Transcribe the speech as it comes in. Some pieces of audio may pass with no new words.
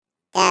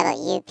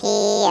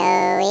WPOE.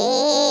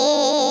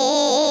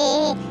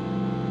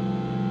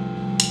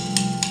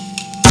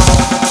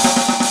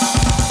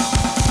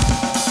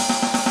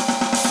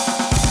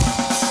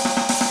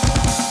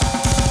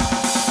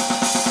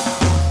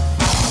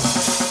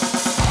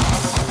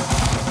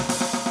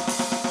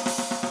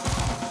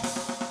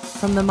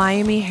 From the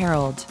Miami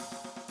Herald.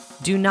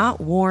 Do not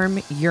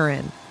warm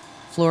urine.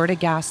 Florida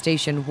gas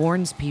station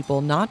warns people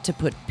not to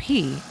put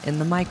pee in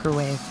the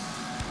microwave.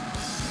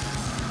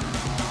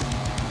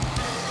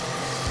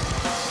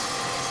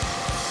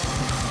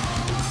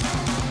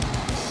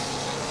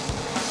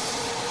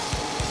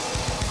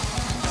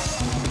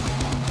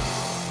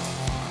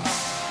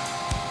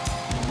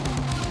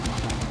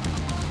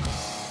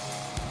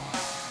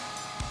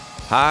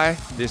 Hi,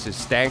 this is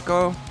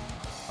Stanko.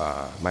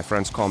 My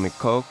friends call me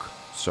Coke.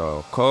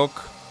 So,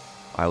 Coke,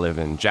 I live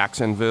in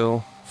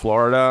Jacksonville,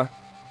 Florida,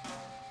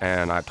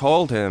 and I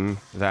told him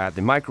that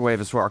the microwave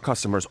is for our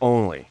customers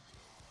only.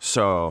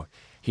 So,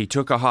 he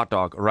took a hot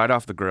dog right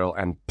off the grill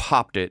and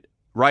popped it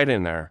right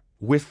in there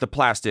with the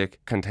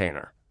plastic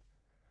container.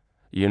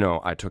 You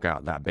know, I took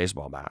out that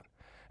baseball bat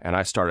and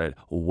I started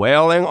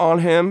wailing on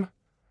him.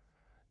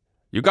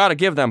 You gotta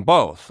give them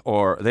both,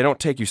 or they don't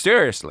take you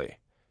seriously.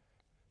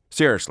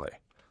 Seriously.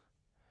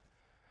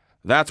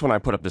 That's when I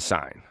put up the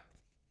sign.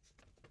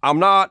 I'm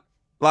not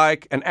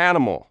like an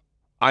animal.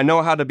 I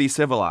know how to be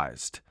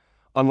civilized.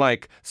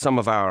 Unlike some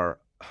of our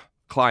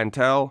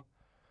clientele,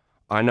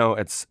 I know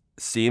it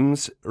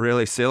seems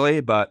really silly,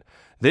 but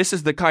this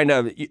is the kind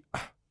of,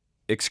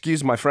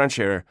 excuse my French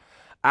here,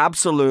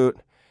 absolute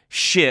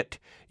shit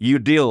you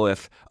deal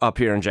with up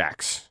here in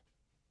Jax.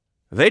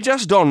 They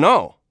just don't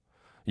know.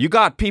 You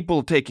got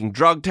people taking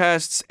drug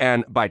tests,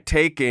 and by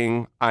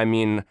taking, I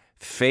mean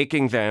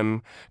faking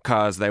them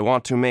because they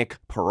want to make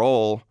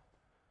parole.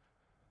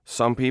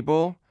 Some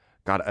people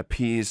gotta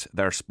appease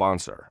their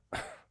sponsor.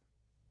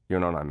 You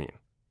know what I mean?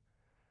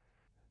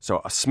 So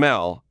a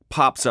smell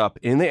pops up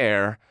in the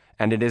air,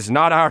 and it is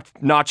not our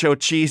nacho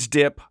cheese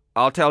dip,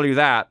 I'll tell you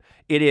that.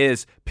 It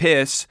is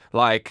piss,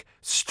 like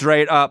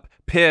straight up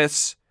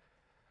piss.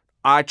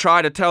 I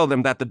try to tell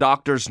them that the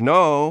doctors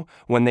know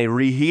when they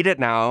reheat it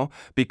now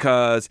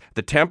because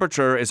the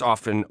temperature is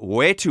often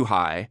way too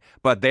high,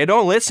 but they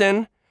don't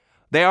listen.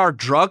 They are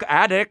drug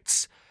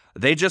addicts.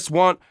 They just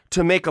want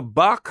to make a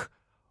buck,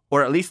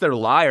 or at least they're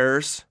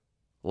liars.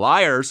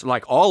 Liars,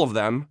 like all of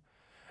them.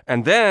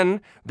 And then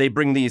they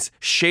bring these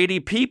shady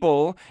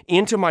people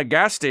into my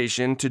gas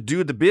station to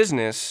do the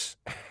business.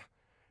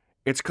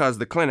 It's because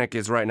the clinic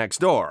is right next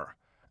door,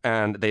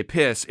 and they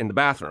piss in the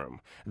bathroom.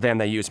 Then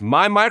they use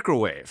my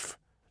microwave.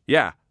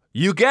 Yeah,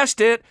 you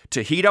guessed it,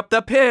 to heat up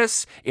the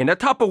piss in a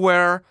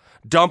Tupperware,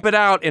 dump it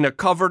out in a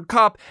covered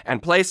cup,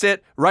 and place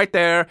it right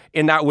there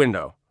in that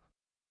window.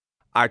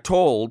 I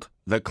told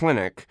the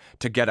clinic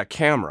to get a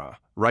camera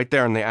right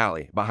there in the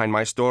alley behind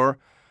my store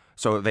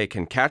so they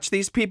can catch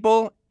these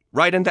people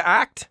right in the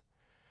act.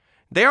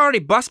 They already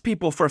bust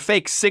people for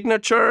fake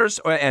signatures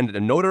and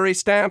notary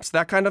stamps,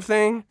 that kind of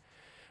thing.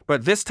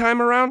 But this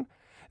time around,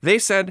 they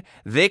said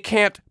they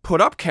can't put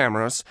up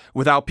cameras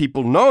without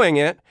people knowing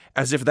it,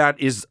 as if that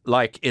is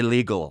like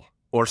illegal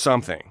or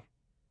something.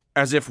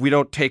 As if we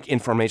don't take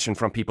information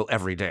from people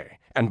every day.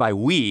 And by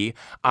we,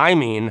 I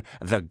mean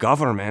the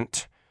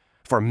government.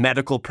 For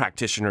medical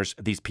practitioners,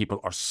 these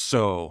people are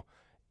so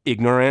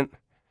ignorant.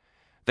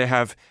 They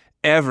have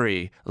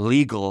every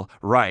legal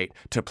right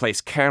to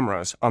place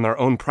cameras on their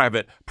own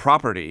private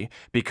property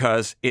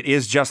because it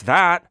is just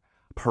that,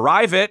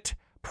 private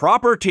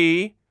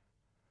property.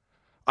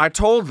 I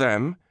told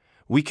them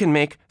we can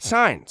make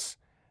signs.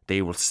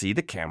 They will see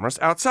the cameras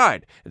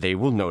outside. They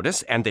will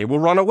notice and they will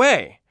run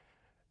away.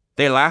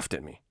 They laughed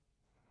at me.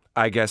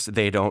 I guess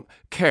they don't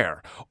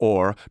care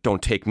or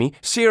don't take me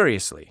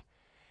seriously.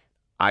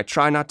 I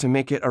try not to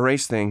make it a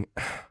race thing,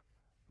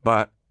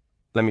 but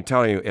let me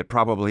tell you, it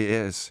probably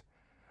is.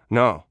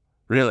 No,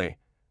 really.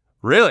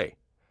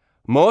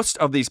 Most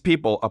of these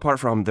people, apart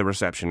from the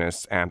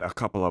receptionists and a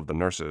couple of the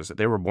nurses,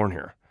 they were born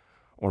here.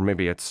 Or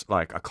maybe it's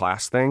like a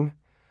class thing.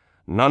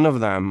 None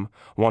of them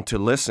want to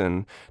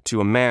listen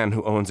to a man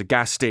who owns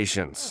gas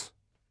stations.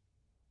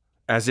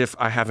 As if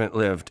I haven't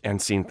lived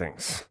and seen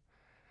things.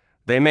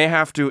 They may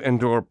have to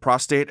endure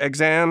prostate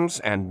exams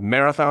and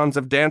marathons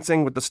of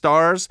Dancing with the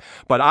Stars,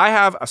 but I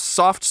have a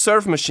soft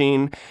serve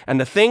machine,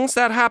 and the things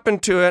that happen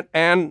to it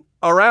and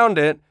around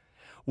it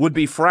would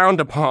be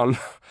frowned upon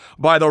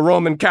by the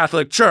Roman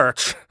Catholic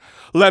Church.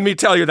 Let me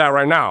tell you that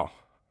right now.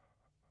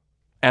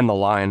 And the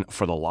line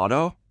for the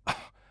lotto?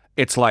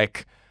 It's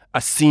like a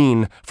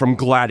scene from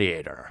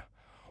Gladiator.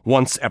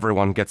 Once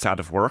everyone gets out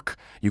of work,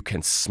 you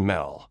can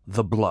smell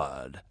the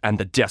blood and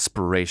the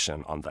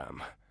desperation on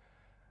them.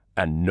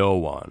 And no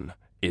one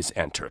is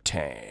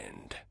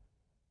entertained.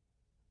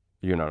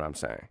 You know what I'm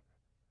saying?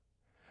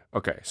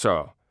 Okay,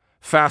 so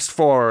fast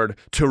forward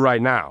to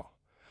right now.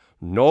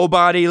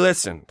 Nobody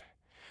listened.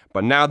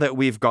 But now that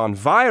we've gone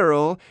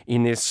viral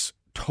in this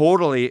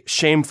totally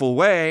shameful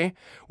way,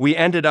 we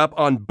ended up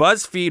on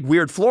BuzzFeed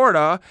Weird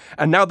Florida,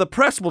 and now the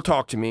press will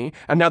talk to me,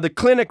 and now the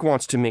clinic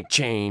wants to make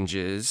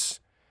changes.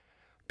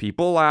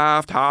 People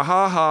laughed, ha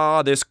ha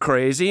ha, this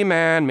crazy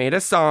man made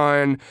a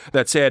sign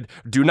that said,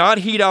 "Do not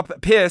heat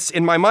up piss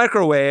in my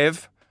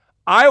microwave."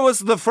 I was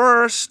the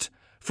first.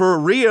 For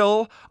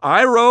real,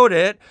 I wrote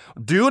it.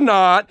 Do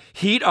not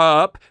heat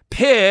up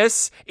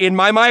piss in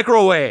my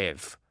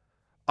microwave.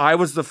 I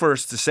was the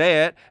first to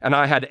say it, and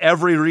I had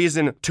every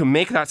reason to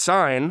make that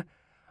sign.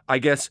 I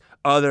guess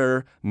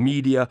other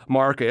media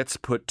markets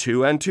put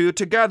 2 and 2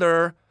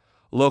 together.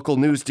 Local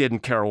news didn't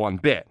care one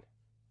bit.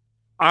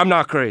 I'm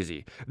not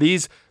crazy.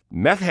 These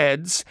meth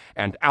heads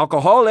and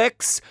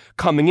alcoholics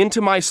coming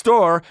into my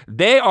store,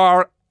 they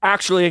are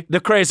actually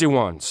the crazy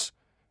ones.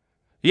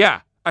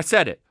 Yeah, I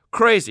said it.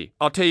 Crazy.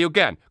 I'll tell you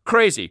again.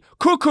 Crazy.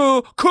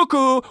 Cuckoo,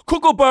 cuckoo,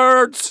 cuckoo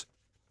birds.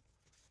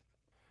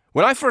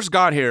 When I first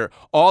got here,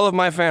 all of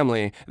my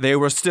family, they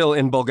were still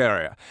in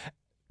Bulgaria.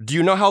 Do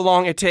you know how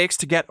long it takes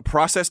to get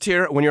processed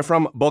here when you're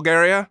from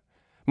Bulgaria?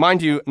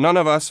 Mind you, none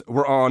of us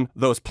were on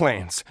those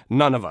planes.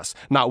 None of us.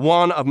 Not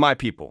one of my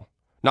people.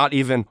 Not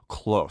even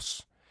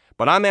close.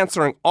 But I'm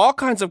answering all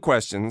kinds of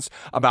questions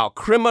about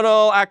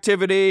criminal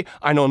activity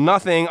I know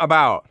nothing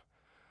about.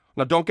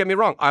 Now, don't get me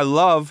wrong. I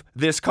love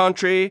this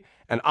country,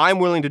 and I'm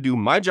willing to do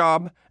my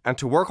job and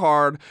to work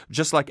hard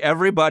just like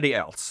everybody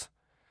else.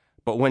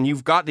 But when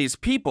you've got these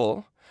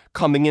people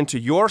coming into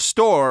your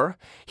store,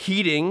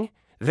 heating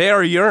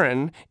their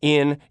urine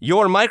in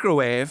your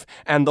microwave,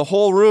 and the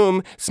whole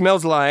room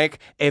smells like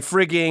a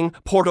frigging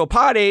porta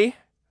potty,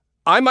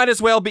 I might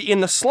as well be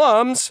in the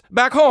slums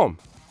back home.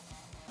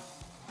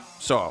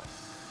 So,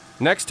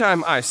 next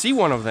time I see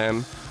one of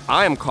them,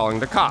 I am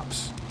calling the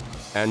cops.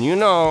 And you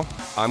know,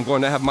 I'm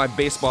going to have my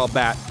baseball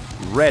bat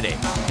ready.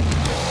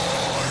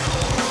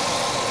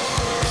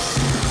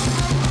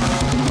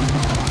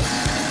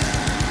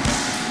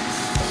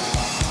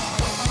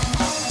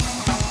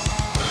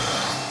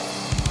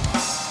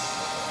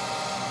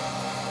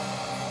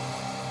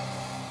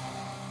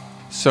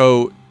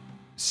 So,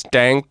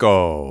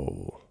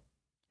 Stanko,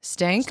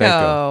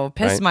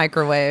 piss right?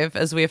 Microwave,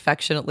 as we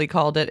affectionately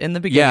called it in the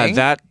beginning.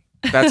 Yeah,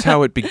 that's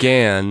how it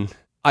began.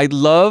 I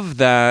love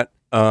that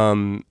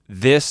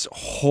this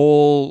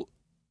whole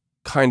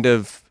kind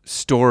of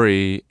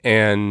story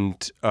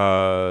and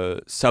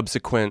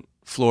subsequent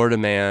Florida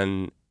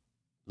Man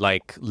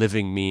like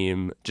living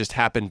meme just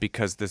happened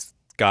because this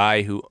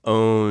guy who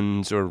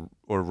owns or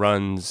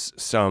runs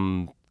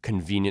some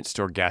convenience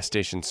store gas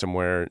station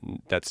somewhere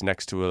that's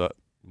next to a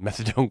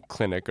methadone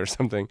clinic or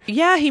something.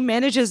 Yeah, he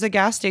manages a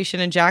gas station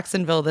in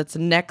Jacksonville that's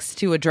next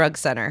to a drug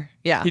center.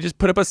 Yeah. He just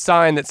put up a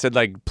sign that said,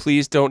 like,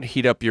 "Please don't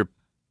heat up your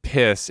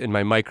piss in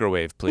my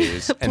microwave,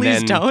 please."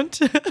 Please don't.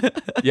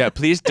 Yeah,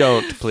 please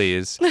don't,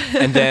 please.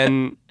 And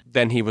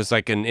then he was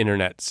like an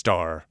internet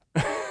star.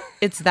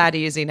 It's that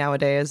easy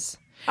nowadays.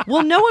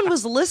 Well, no one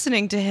was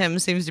listening to him,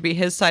 seems to be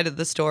his side of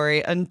the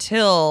story,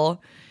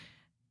 until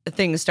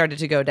things started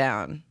to go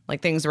down.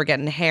 Like, things were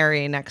getting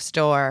hairy next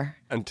door.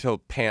 Until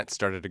pants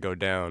started to go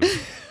down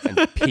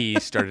and pee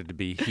started to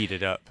be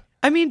heated up.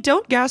 I mean,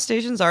 don't gas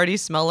stations already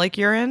smell like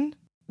urine?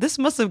 This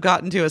must have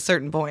gotten to a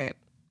certain point.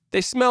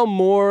 They smell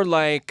more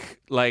like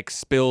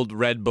spilled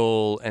Red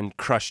Bull and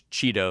crushed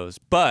Cheetos.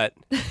 But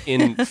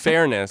in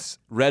fairness,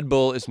 Red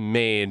Bull is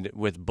made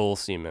with bull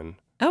semen.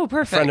 Oh,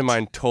 perfect. A friend of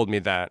mine told me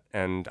that,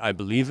 and I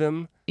believe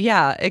him.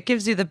 Yeah, it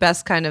gives you the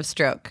best kind of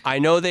stroke. I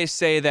know they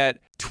say that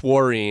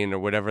taurine or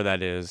whatever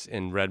that is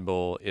in Red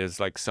Bull is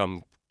like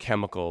some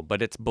chemical,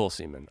 but it's bull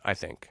semen, I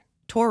think.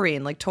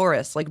 Taurine, like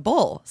Taurus, like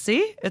bull.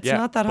 See? It's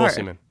not that bull hard.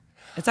 Semen.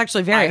 It's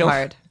actually very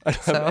hard. I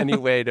don't have any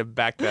way to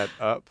back that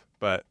up,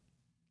 but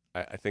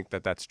I think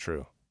that that's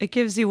true. It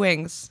gives you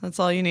wings. That's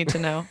all you need to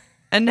know.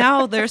 And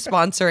now they're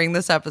sponsoring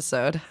this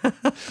episode.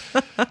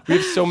 We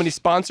have so many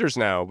sponsors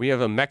now. We have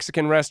a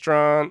Mexican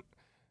restaurant,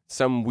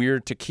 some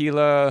weird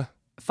tequila.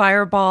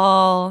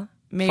 Fireball,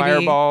 maybe.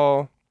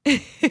 Fireball.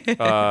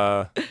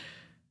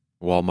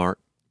 Walmart.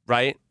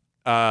 Right?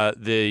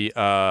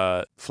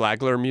 The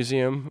Flagler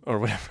Museum or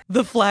whatever.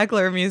 The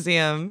Flagler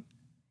Museum.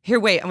 Here,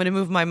 wait. I'm going to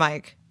move my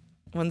mic.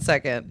 1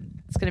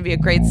 second. It's going to be a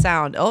great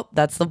sound. Oh,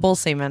 that's the bull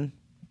semen.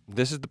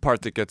 This is the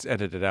part that gets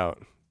edited out.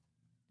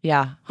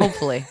 Yeah,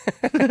 hopefully.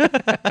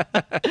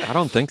 I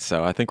don't think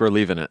so. I think we're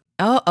leaving it.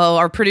 Oh,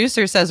 our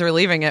producer says we're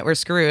leaving it. We're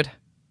screwed.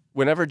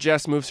 Whenever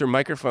Jess moves her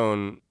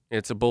microphone,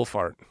 it's a bull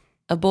fart.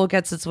 A bull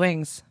gets its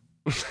wings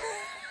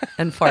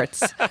and farts.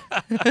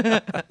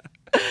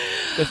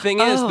 The thing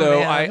is,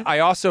 though, man. I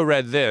also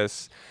read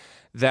this,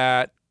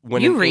 that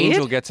when You an read?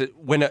 angel gets it,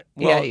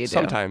 Yeah, you do.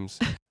 sometimes.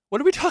 What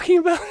are we talking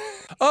about?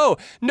 Oh,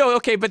 no,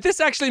 okay, but this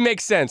actually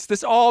makes sense.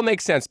 This all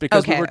makes sense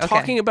because we were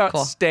talking about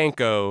cool.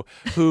 Stanko,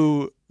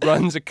 who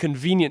runs a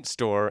convenience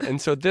store,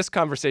 and so this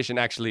conversation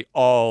actually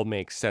all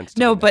makes sense to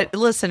me No, now. but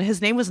listen,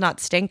 his name was not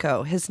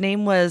Stenko. His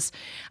name was,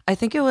 I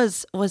think it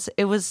was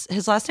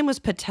his last name was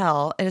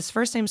Patel, and his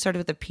first name started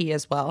with a P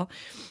as well.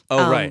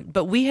 Oh, right.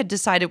 But we had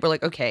decided, we're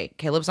like, okay,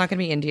 Caleb's not going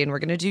to be Indian. We're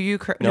going to do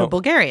No.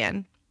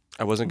 Bulgarian.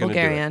 I wasn't going to do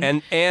it.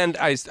 Bulgarian. And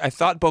I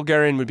thought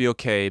Bulgarian would be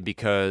okay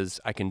because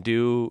I can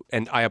do,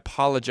 and I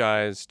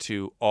apologize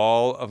to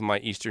all of my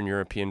Eastern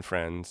European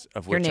friends,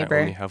 of Your which I neighbor.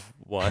 only have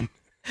one.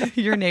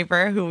 Your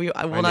neighbor, who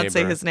I will not say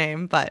neighbor. his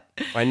name, but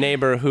My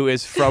neighbor who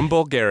is from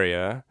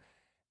Bulgaria,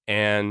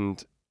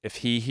 and if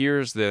he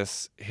hears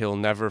this, he'll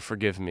never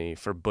forgive me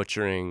for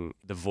butchering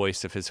the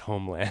voice of his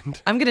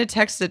homeland. I'm going to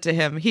text it to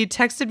him. He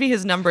texted me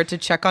his number to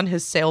check on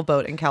his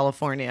sailboat in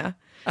California.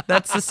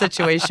 That's the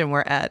situation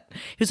we're at.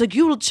 He was like,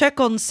 "You will check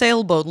on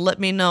sailboat and let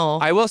me know."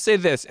 I will say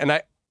this, and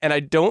I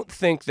don't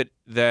think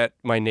that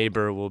my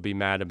neighbor will be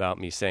mad about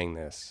me saying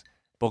this.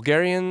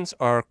 Bulgarians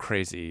are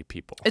crazy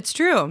people. It's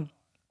true.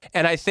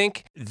 And I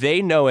think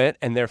they know it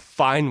and they're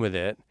fine with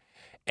it.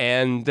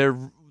 And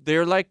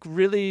they're like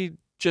really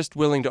just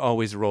willing to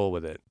always roll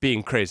with it,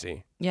 being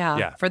crazy.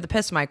 Yeah, for the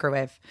piss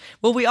microwave.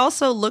 Well, we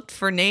also looked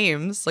for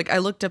names. Like I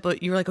looked up,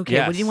 you were like, okay,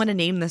 what do you Yes. want to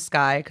name this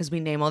guy? Because we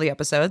name all the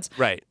episodes.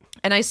 Right.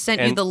 And I sent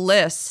you And- the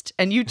list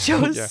and you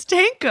chose Yeah.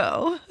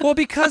 Stanko. Well,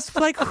 because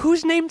like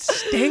who's named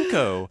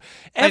Stanko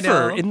I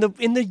ever know.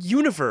 in the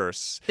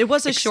universe? It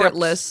was a short Except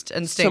list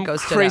and some Stanko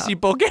stood crazy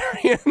out.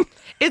 Bulgarian.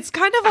 It's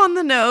kind of on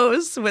the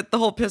nose with the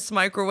whole piss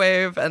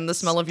microwave and the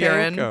smell of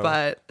urine, Stanko.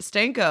 but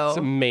Stanko. It's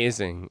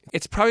amazing.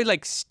 It's probably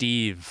like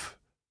Steve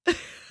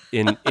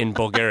in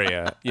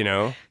Bulgaria, you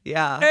know?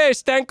 Yeah, Hey,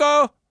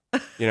 Stanko!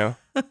 You know?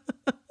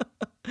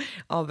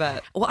 I'll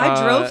bet. Well,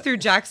 I drove through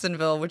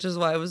Jacksonville, which is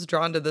why I was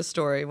drawn to this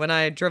story. When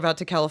I drove out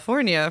to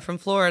California from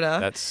Florida,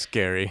 That's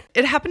scary.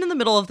 it happened in the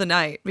middle of the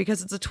night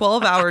because it's a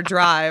 12-hour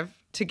drive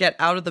to get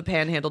out of the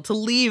panhandle, to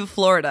leave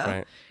Florida.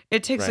 Right.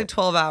 It takes like Right.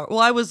 12 hours. Well,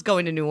 I was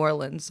going to New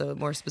Orleans, so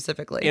more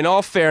specifically. In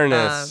all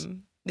fairness,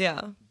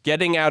 Yeah.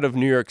 getting out of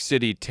New York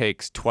City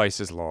takes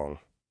twice as long.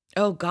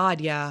 Oh,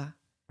 God, yeah.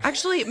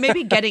 Actually,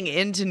 maybe getting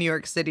into New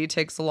York City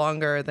takes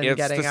longer than It's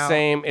getting the out.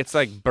 same. It's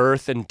like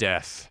birth and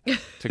death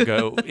to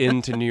go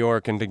into New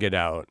York and to get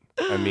out.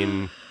 I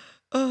mean,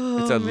 Oh,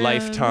 it's a man.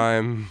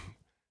 lifetime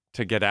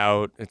to get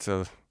out. It's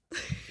a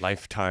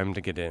lifetime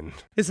to get in.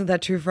 Isn't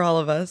that true for all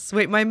of us?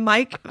 Wait, my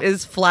mic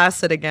is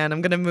flaccid again.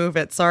 I'm going to move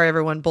it. Sorry,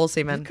 everyone. Bull You've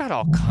semen. got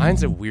all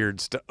kinds of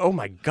weird stuff. Oh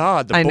my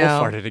God, the I bull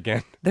know. farted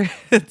again.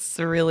 It's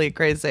really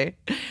crazy.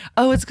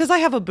 Oh, it's because I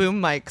have a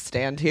boom mic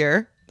stand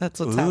here. That's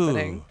what's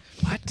happening.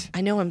 Ooh, what? I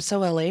know, I'm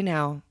so LA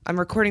now. I'm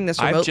recording this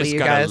remotely, I've just you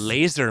got guys. a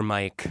laser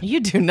mic. You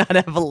do not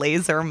have a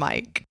laser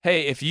mic.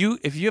 Hey, if you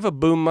have a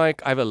boom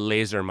mic, I have a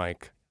laser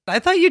mic. I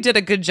thought you did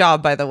a good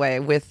job, by the way,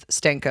 with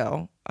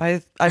Stanko. I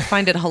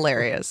find it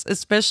hilarious,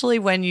 especially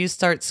when you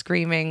start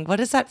screaming. What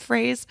is that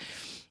phrase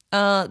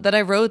that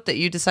I wrote that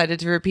you decided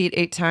to repeat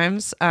 8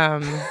 times?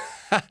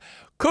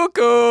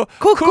 Cuckoo!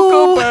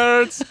 Cuckoo!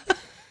 Birds!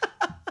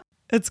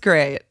 It's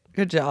great.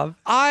 Good job.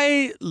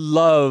 I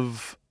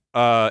love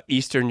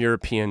Eastern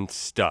European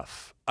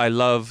stuff. I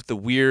love the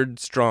weird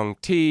strong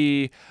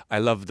tea. I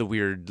love the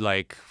weird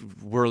like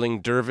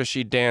whirling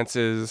dervishy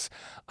dances.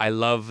 I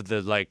love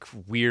the like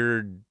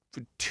weird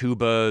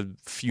tuba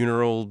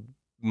funeral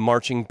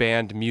marching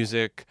band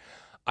music.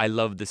 I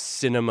love the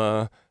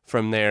cinema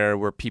from there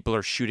where people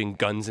are shooting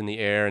guns in the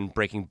air and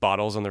breaking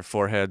bottles on their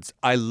foreheads.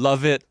 I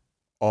love it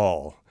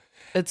all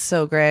It's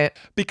so great.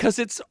 because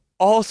it's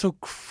all so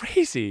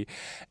crazy.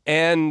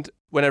 And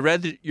when I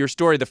read your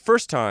story the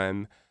first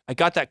time, I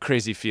got that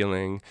crazy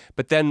feeling.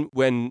 But then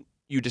when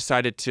you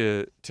decided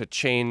to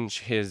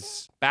change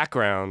his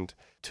background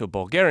to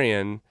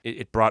Bulgarian,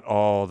 it brought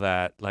all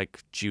that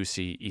like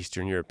juicy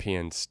Eastern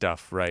European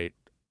stuff right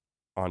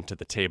onto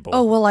the table.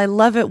 Oh, well, I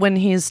love it when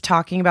he's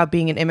talking about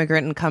being an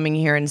immigrant and coming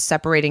here and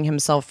separating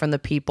himself from the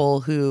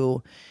people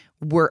who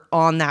were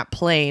on that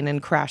plane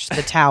and crashed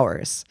the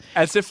towers.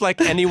 As if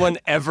like anyone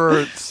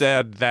ever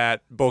said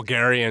that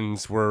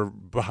Bulgarians were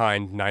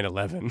behind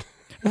 9/11.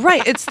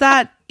 Right. It's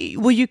that,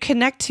 well, you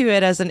connect to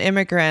it as an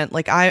immigrant.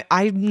 Like, I'm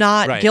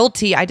not Right.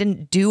 guilty. I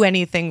didn't do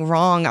anything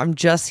wrong. I'm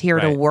just here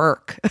to Right.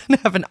 work and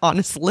have an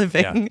honest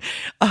living.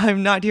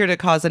 I'm not here to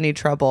cause any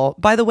trouble.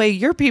 By the way,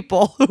 your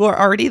people who are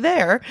already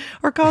there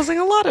are causing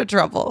a lot of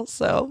trouble.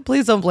 So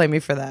please don't blame me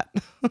for that.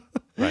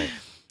 Right.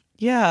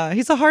 Yeah,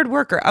 he's a hard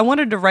worker. I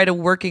wanted to write a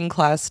working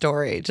class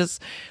story.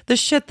 Just the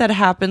shit that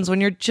happens when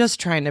you're just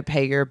trying to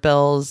pay your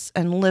bills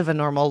and live a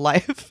normal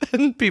life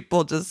and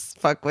people just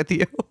fuck with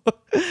you.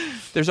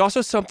 There's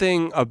also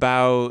something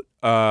about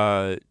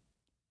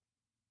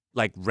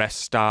like rest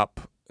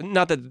stop.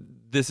 Not that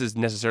this is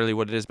necessarily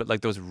what it is, but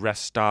like those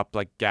rest stop,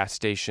 like gas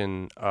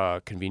station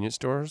convenience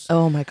stores,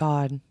 Oh my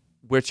God.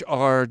 which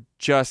are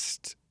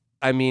just,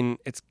 I mean,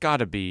 it's got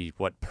to be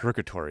what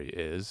purgatory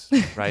is,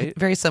 right?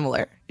 Very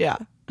similar. Yeah.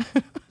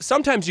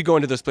 Sometimes you go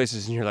into those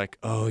places and you're like,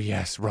 oh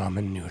yes,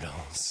 ramen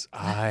noodles.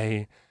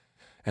 I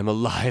am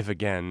alive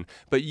again.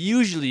 But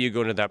usually you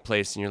go to that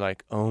place and you're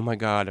like, oh my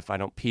God, if I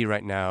don't pee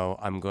right now,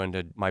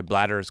 my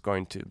bladder is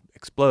going to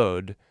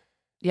explode.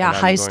 Yeah, And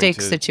I'm high going stakes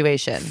to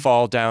situation.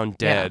 Fall down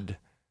dead.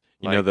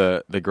 You know,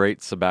 the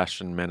great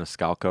Sebastian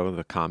Maniscalco,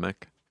 the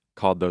comic,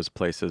 called those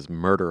places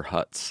murder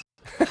huts.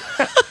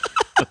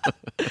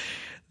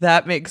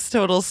 That makes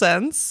total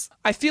sense.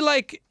 I feel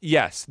like,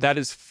 yes, that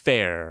is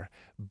fair.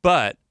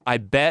 But I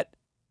bet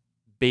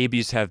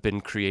babies have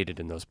been created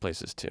in those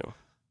places too.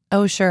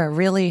 Oh, sure.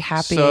 Really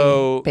happy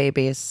So-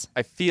 babies.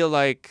 I feel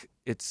like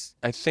there's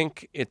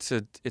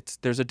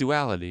a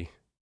duality.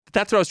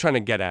 That's what I was trying to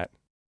get at.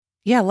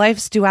 Yeah,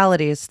 life's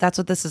dualities. That's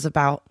what this is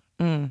about.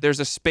 There's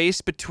a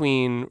space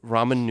between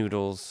ramen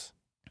noodles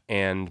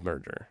and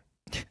murder.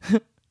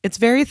 It's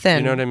very thin,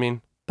 You know what I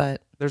mean?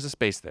 but There's a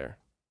space there.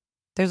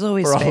 there's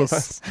always For all of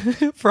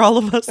space for all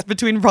of us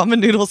between ramen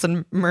noodles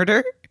and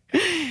murder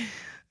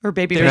or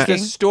baby There's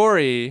making. this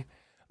story.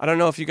 I don't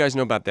know if you guys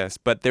know about this,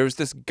 but there's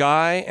this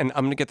guy, and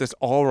I'm gonna get this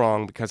all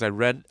wrong because I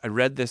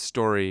read this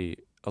story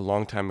a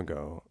long time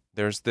ago.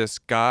 There's this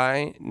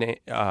guy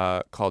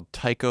called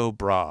Tycho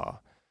Brahe.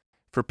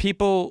 For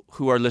people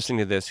who are listening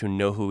to this who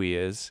know who he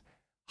is,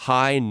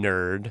 hi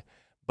nerd,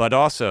 but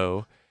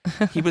also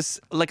he was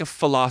like a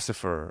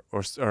philosopher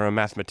or a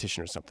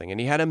mathematician or something, and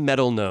he had a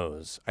metal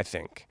nose, I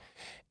think.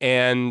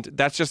 And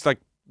that's just like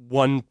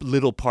one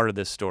little part of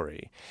this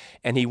story.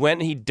 And he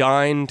went and he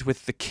dined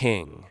with the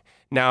king.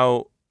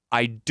 Now,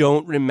 I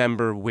don't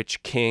remember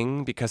which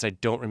king because I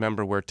don't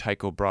remember where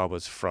Tycho Brahe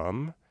was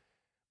from,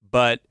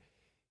 but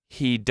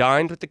he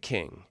dined with the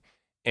king.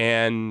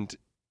 And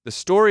the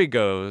story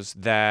goes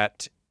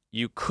that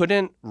you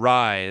couldn't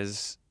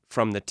rise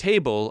from the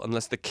table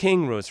unless the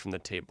king rose from the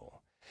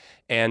table.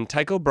 And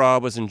Tycho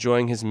Brahe was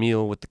enjoying his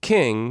meal with the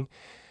king,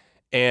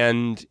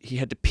 and he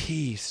had to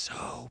pee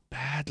so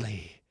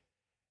badly.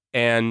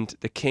 And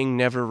the king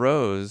never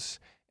rose,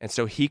 and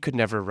so he could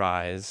never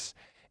rise,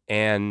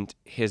 and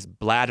his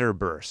bladder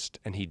burst,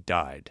 and he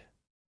died.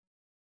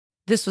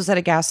 This was at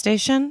a gas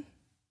station?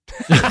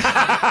 This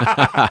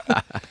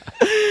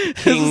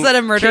King- was at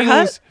a murder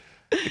hut?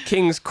 The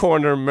King's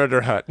Corner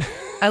Murder Hut.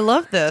 I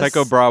love this.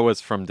 Tycho Brahe was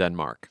from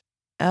Denmark.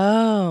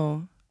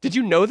 Oh. Did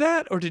you know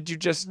that, or did you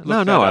just look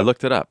No, that I up?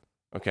 looked it up.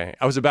 Okay,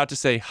 I was about to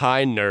say,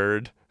 hi,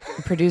 nerd.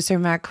 Producer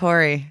Matt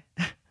Corey.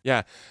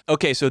 Yeah.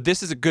 Okay, so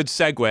this is a good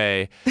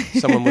segue.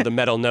 Someone with a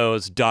metal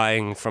nose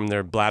dying from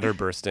their bladder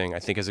bursting, I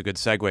think, is a good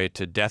segue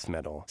to death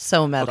metal.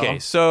 So metal. Okay,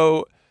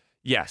 so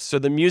yes, so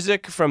the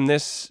music from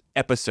this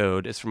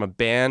episode is from a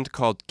band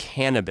called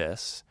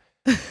Cannabis,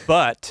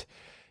 but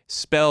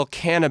spell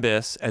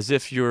cannabis as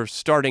if you're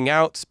starting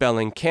out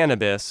spelling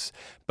cannabis,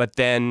 but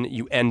then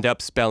you end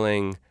up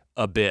spelling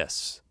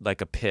abyss,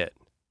 like a pit,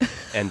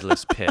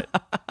 endless pit.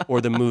 Or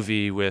the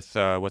movie with,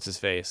 what's his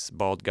face,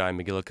 bald guy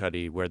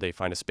McGillicuddy, where they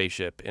find a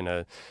spaceship in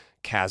a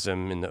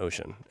chasm in the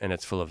ocean, and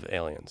it's full of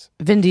aliens.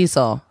 Vin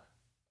Diesel.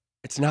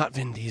 It's not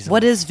Vin Diesel.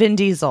 What is Vin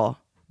Diesel?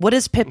 What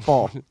is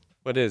Pitbull?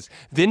 What is?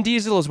 Vin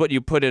Diesel is what you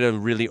put in a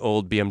really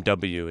old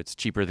BMW. It's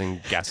cheaper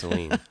than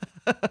gasoline.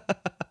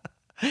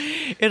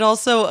 It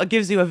also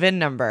gives you a VIN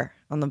number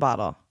on the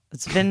bottle.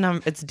 It's VIN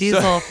number. It's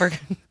diesel for.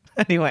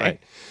 Anyway.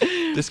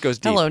 Right. This goes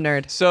deep. Hello,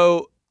 nerd.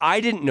 So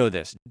I didn't know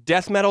this.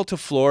 Death metal to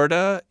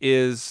Florida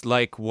is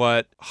like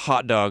what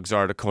hot dogs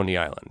are to Coney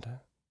Island.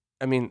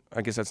 I mean,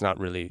 I guess that's not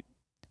really.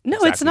 No,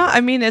 it's Exactly not. right.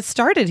 I mean, it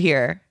started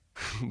here.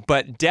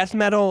 But death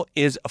metal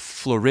is a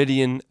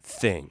Floridian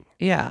thing.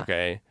 Yeah.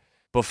 Okay.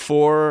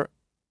 Before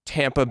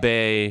Tampa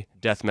Bay,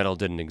 death metal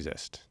didn't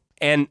exist.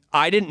 And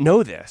I didn't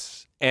know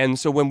this. And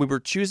so when we were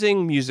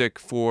choosing music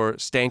for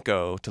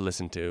Stanko to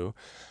listen to,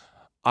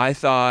 I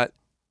thought,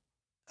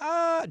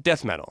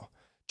 death metal.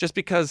 Just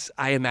because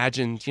I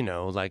imagined,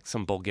 like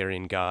some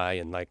Bulgarian guy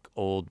in like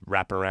old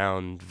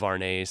wraparound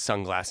Varney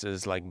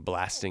sunglasses, like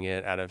blasting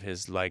it out of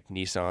his like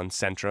Nissan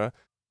Sentra.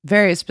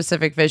 Very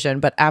specific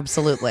vision, but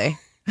absolutely.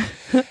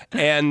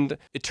 And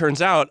it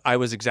turns out I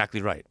was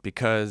exactly right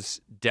because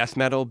death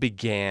metal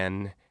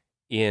began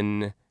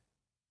in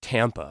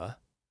Tampa.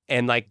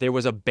 And like there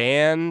was a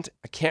band,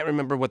 I can't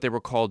remember what they were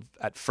called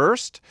at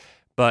first,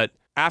 but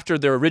after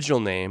their original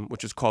name,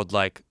 which was called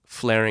like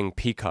Flaring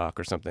Peacock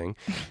or something,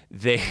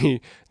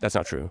 that's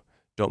not true.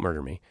 Don't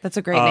murder me. That's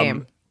a great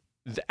name.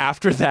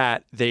 After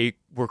that, they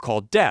were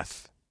called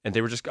Death, and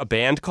they were just a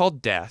band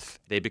called Death.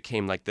 They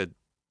became like the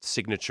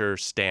signature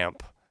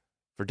stamp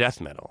for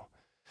death metal.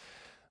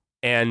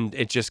 And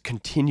it just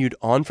continued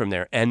on from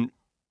there. And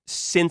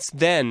since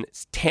then,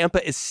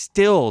 Tampa is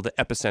still the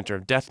epicenter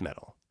of death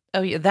metal.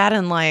 Oh, yeah, that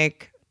and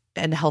like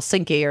in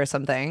Helsinki or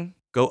something.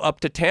 Go up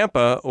to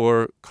Tampa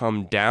or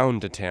come down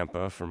to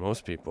Tampa for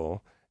most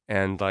people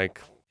and like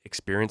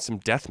experience some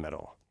death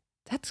metal.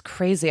 That's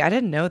crazy. I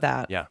didn't know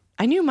that. Yeah.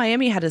 I knew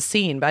Miami had a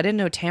scene, but I didn't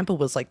know Tampa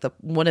was like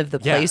one of the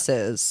Yeah.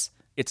 places.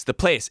 It's the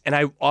place. And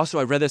I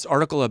read this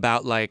article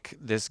about like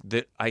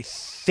I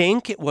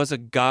think it was a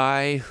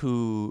guy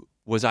who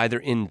was either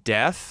in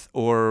Death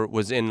or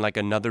was in like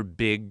another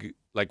big,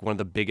 like one of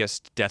the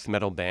biggest death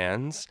metal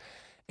bands.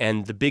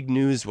 And the big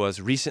news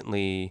was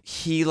recently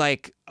he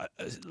like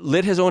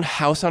lit his own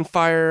house on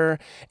fire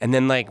and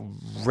then like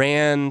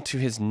ran to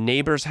his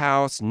neighbor's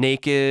house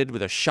naked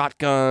with a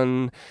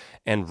shotgun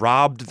and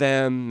robbed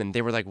them. And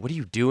they were like, "What are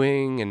you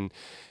doing?" And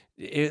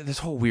this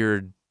whole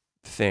weird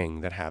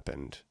thing that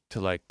happened to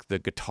like the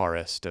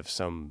guitarist of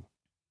some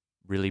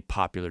really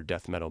popular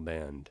death metal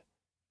band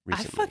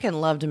recently. I fucking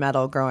loved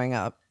metal growing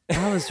up.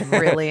 I was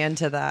really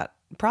into that.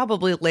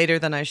 probably later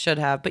than I should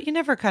have, but you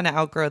never kind of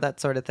outgrow that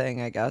sort of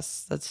thing, I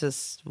guess. That's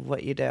just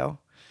what you do.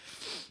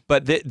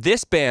 But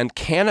this band,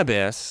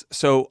 Cannabis,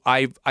 so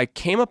I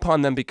came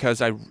upon them because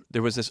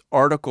there was this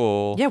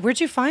article. Yeah, where'd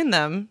you find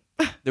them?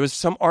 There was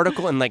some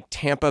article in like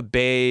Tampa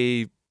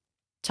Bay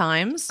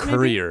Times? maybe?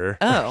 Courier.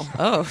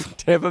 Oh.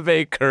 Tampa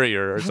Bay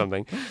Courier or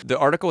something. The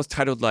article was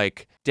titled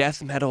like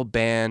Death Metal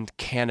Band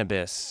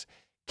Cannabis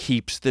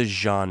Keeps the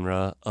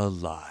Genre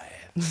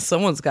Alive.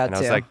 Someone's got And I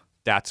to. was like,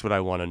 that's what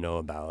I want to know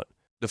about.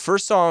 The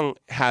first song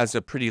has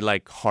a pretty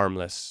like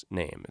harmless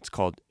name. It's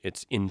called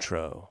It's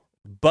Intro.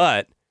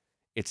 But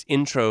it's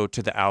intro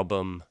to the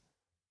album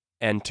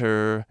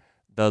Enter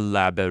the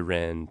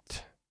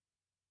Labyrinth.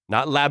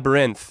 Not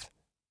Labyrinth.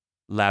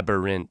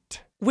 Labyrinth.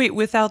 Wait,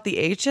 without the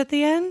H at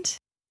the end?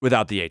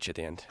 Without the H at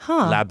the end.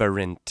 Huh.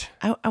 Labyrinth.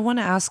 I want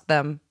to ask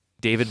them.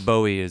 David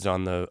Bowie is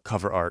on the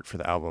cover art for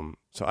the album.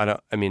 So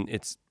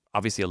it's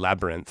obviously a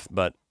labyrinth,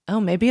 but Oh,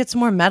 maybe it's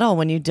more metal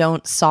when you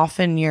don't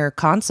soften your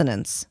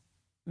consonants.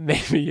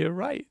 maybe you're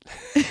right.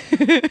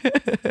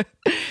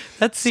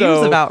 That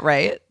seems about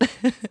right.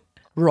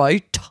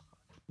 Right.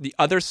 The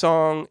other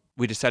song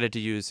we decided to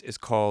use is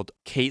called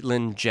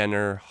Caitlyn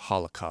Jenner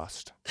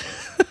Holocaust.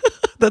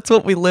 That's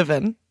what we live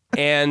in.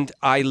 And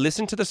I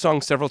listened to the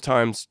song several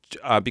times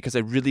because I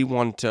really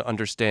wanted to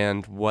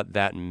understand what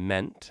that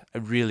meant. I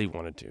really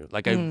wanted to.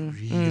 Like, I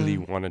really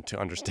wanted to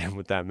understand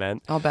what that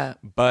meant. I'll bet.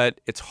 But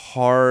it's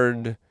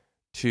hard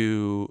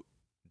to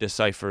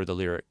decipher the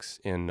lyrics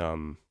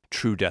in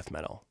true death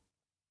metal.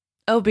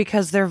 Oh,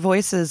 because their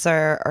voices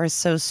are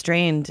so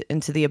strained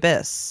into the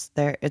abyss.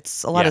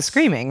 It's a lot of Yes.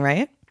 screaming,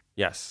 right?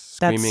 Yes,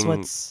 That's screaming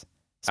what's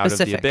out of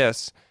specific. the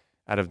abyss,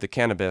 out of the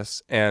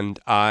cannabis, and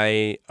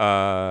I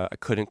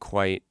couldn't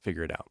quite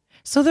figure it out.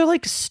 So they're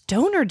like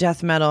stoner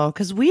death metal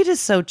because weed is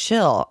so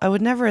chill. I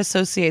would never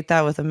associate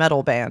that with a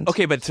metal band.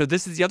 Okay, but so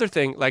this is the other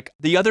thing. Like,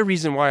 the other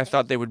reason why I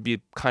thought they would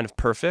be kind of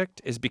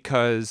perfect is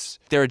because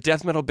they're a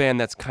death metal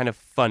band that's kind of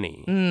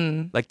funny.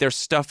 Like, their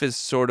stuff is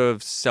sort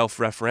of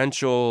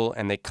self-referential,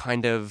 and they're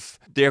kind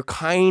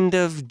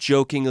of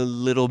joking a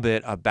little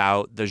bit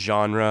about the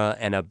genre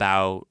and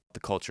about the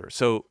culture.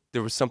 So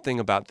there was something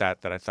about that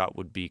I thought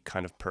would be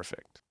kind of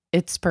perfect.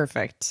 It's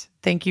perfect.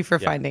 Thank you for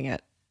Yeah. finding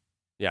it.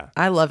 Yeah.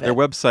 I love it. Their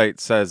website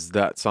says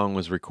that song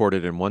was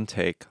recorded in one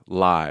take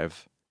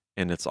live,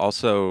 and it's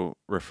also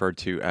referred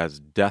to as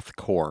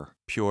deathcore.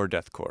 Pure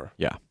deathcore.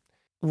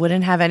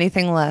 Wouldn't have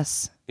anything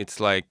less. It's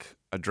like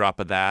a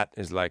drop of that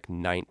is like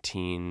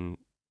 19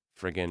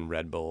 friggin'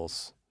 Red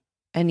Bulls,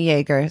 And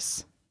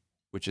Jaegers.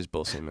 which is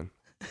bull semen.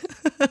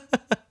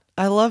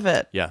 I love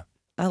it. Yeah.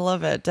 I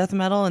love it. Death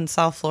metal in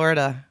South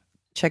Florida.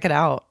 Check it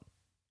out.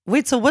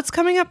 Wait, so what's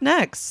coming up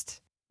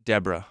next?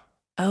 Deborah.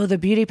 Oh, the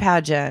beauty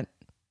pageant.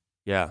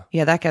 Yeah.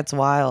 Yeah, that gets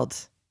wild.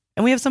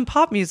 And we have some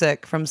pop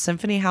music from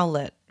Symphony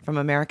Howlett from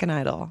American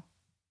Idol.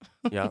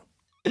 Yeah.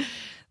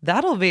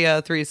 That'll be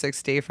a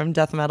 360 from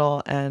death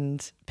metal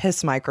and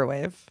piss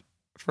microwave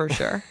for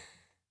sure.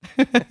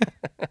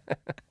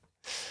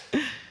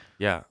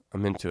 Yeah.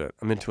 I'm into it.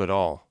 I'm into it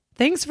all.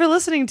 Thanks for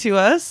listening to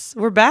us.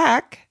 We're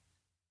back.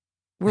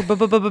 We're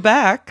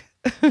back.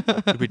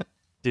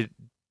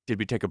 Did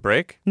we take a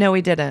break? No,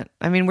 we didn't.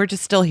 I mean, we're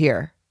just still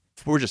here.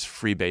 We're just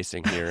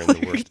freebasing here in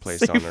the worst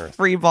place on earth.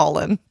 Free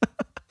balling.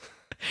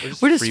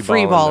 We're just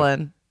free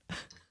balling.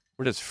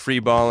 We're just free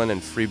balling and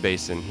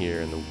freebasing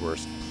here in the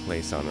worst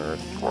place on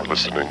earth. You're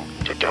listening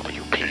to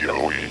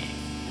WPOE,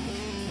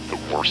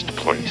 the worst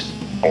place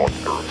on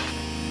earth.